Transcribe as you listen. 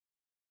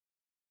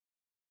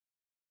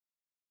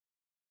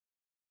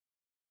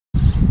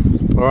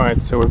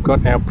Alright, so we've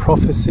got our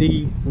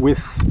Prophecy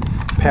with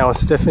Power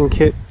Stefan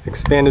kit,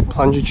 expanded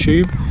plunger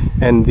tube,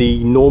 and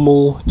the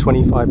normal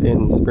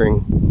 25N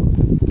spring.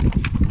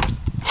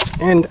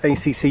 And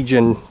ACC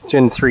Gen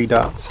 3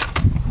 darts.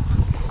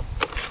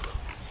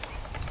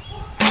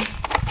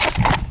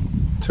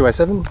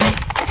 207,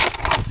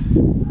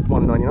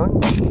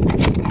 199,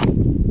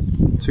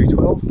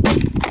 212,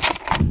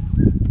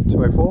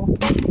 204,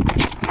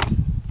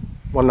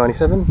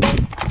 197,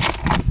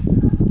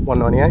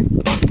 198,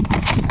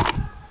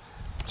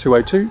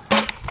 202,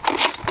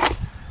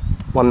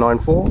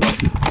 194,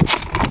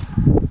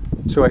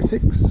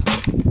 206,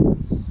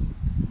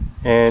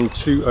 and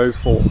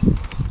 204.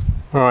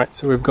 Alright,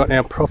 so we've got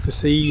our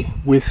Prophecy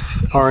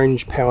with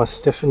orange Power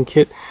Stefan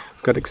kit.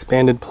 We've got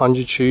expanded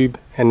plunger tube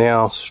and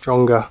our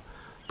stronger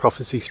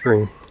Prophecy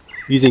spring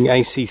using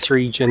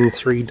AC3 Gen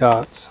 3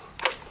 darts.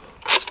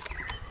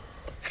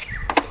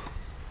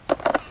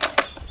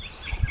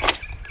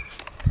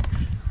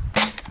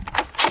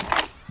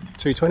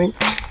 .220,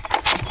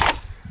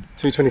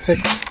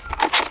 226,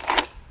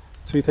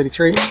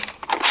 233,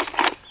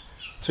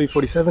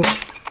 247,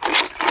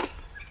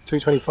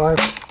 225,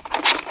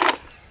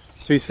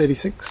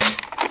 236,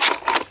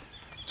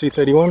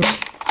 231,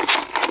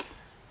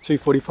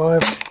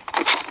 245,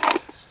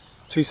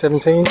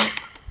 217,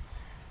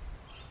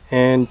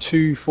 and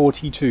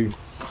 242.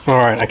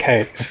 Alright,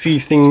 okay, a few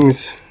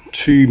things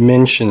to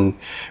mention.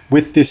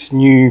 With this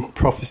new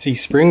Prophecy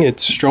spring,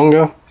 it's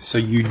stronger, so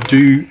you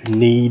do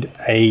need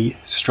a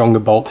stronger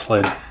bolt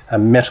sled, a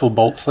metal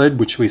bolt sled,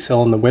 which we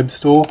sell in the web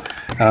store.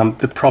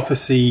 The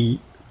Prophecy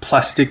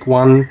plastic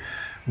one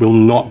will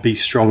not be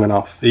strong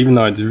enough. Even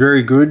though it's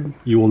very good,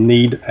 you will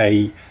need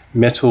a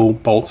metal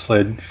bolt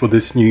sled for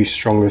this new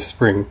stronger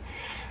spring.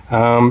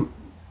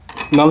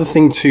 Another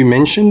thing to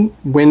mention,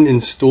 when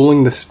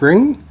installing the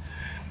spring,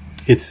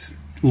 it's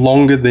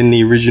longer than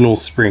the original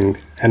spring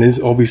and is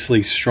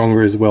obviously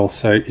stronger as well,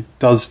 so it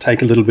does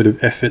take a little bit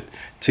of effort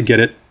to get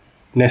it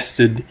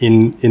nested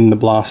in the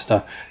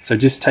blaster. So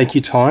just take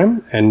your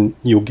time and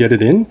you'll get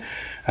it in.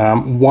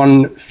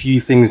 One few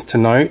things to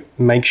note: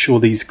 make sure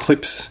these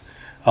clips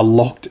are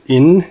locked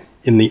in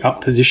the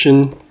up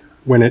position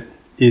when it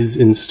is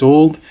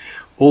installed.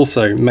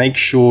 Also, make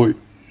sure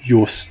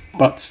your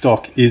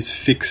buttstock is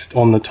fixed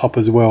on the top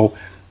as well.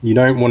 You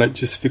don't want it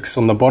just fixed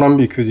on the bottom,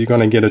 because you're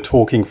going to get a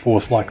torquing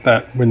force like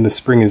that when the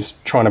spring is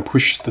trying to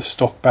push the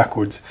stock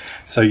backwards.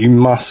 So you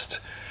must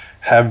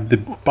have the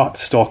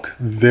buttstock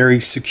very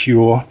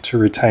secure to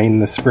retain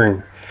the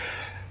spring.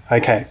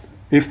 Okay,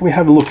 if we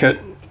have a look at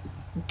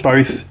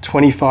both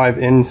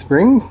 25N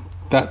spring,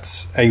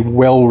 that's a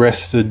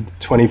well-rested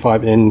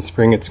 25N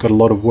spring. It's got a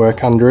lot of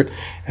work under it,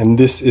 and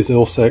this is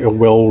also a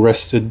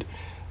well-rested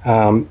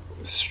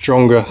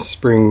stronger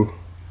spring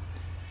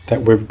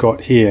that we've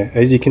got here.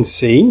 As you can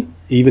see,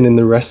 even in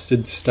the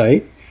rested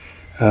state,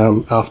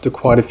 after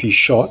quite a few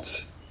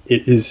shots,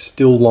 it is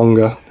still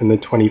longer than the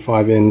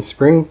 25N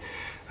spring.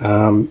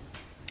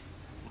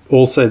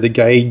 Also the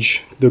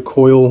gauge, the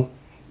coil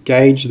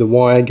gauge, the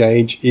wire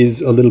gauge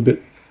is a little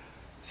bit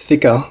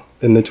thicker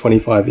than the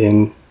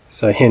 25N,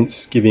 so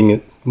hence giving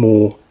it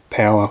more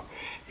power.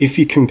 If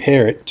you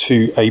compare it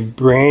to a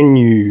brand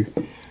new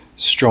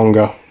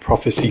stronger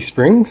Prophecy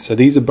spring, so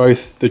these are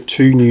both the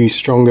two new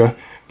stronger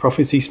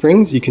Prophecy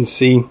springs, you can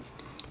see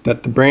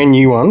that the brand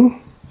new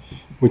one,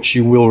 which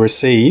you will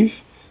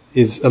receive,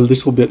 is a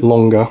little bit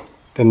longer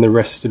than the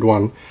rested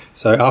one.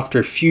 So after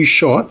a few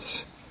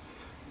shots,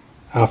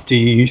 after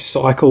you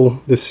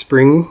cycle the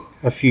spring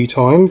a few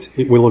times,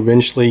 it will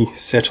eventually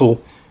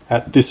settle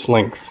at this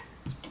length,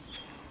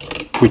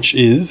 which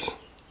is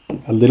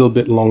a little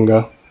bit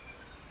longer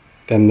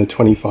than the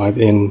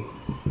 25N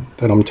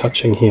that I'm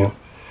touching here.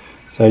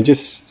 So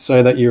just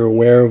so that you're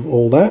aware of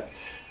all that.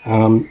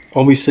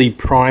 Obviously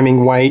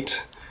priming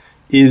weight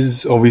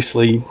is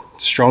obviously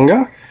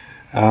stronger.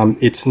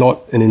 It's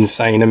not an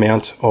insane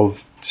amount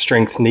of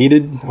strength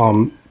needed.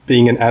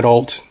 Being an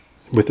adult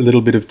with a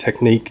little bit of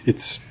technique,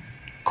 it's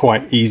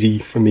quite easy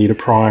for me to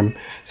prime.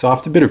 So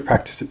after a bit of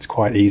practice, it's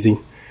quite easy.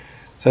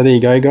 So there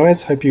you go,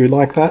 guys. Hope you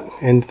like that,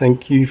 and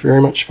thank you very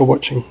much for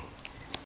watching.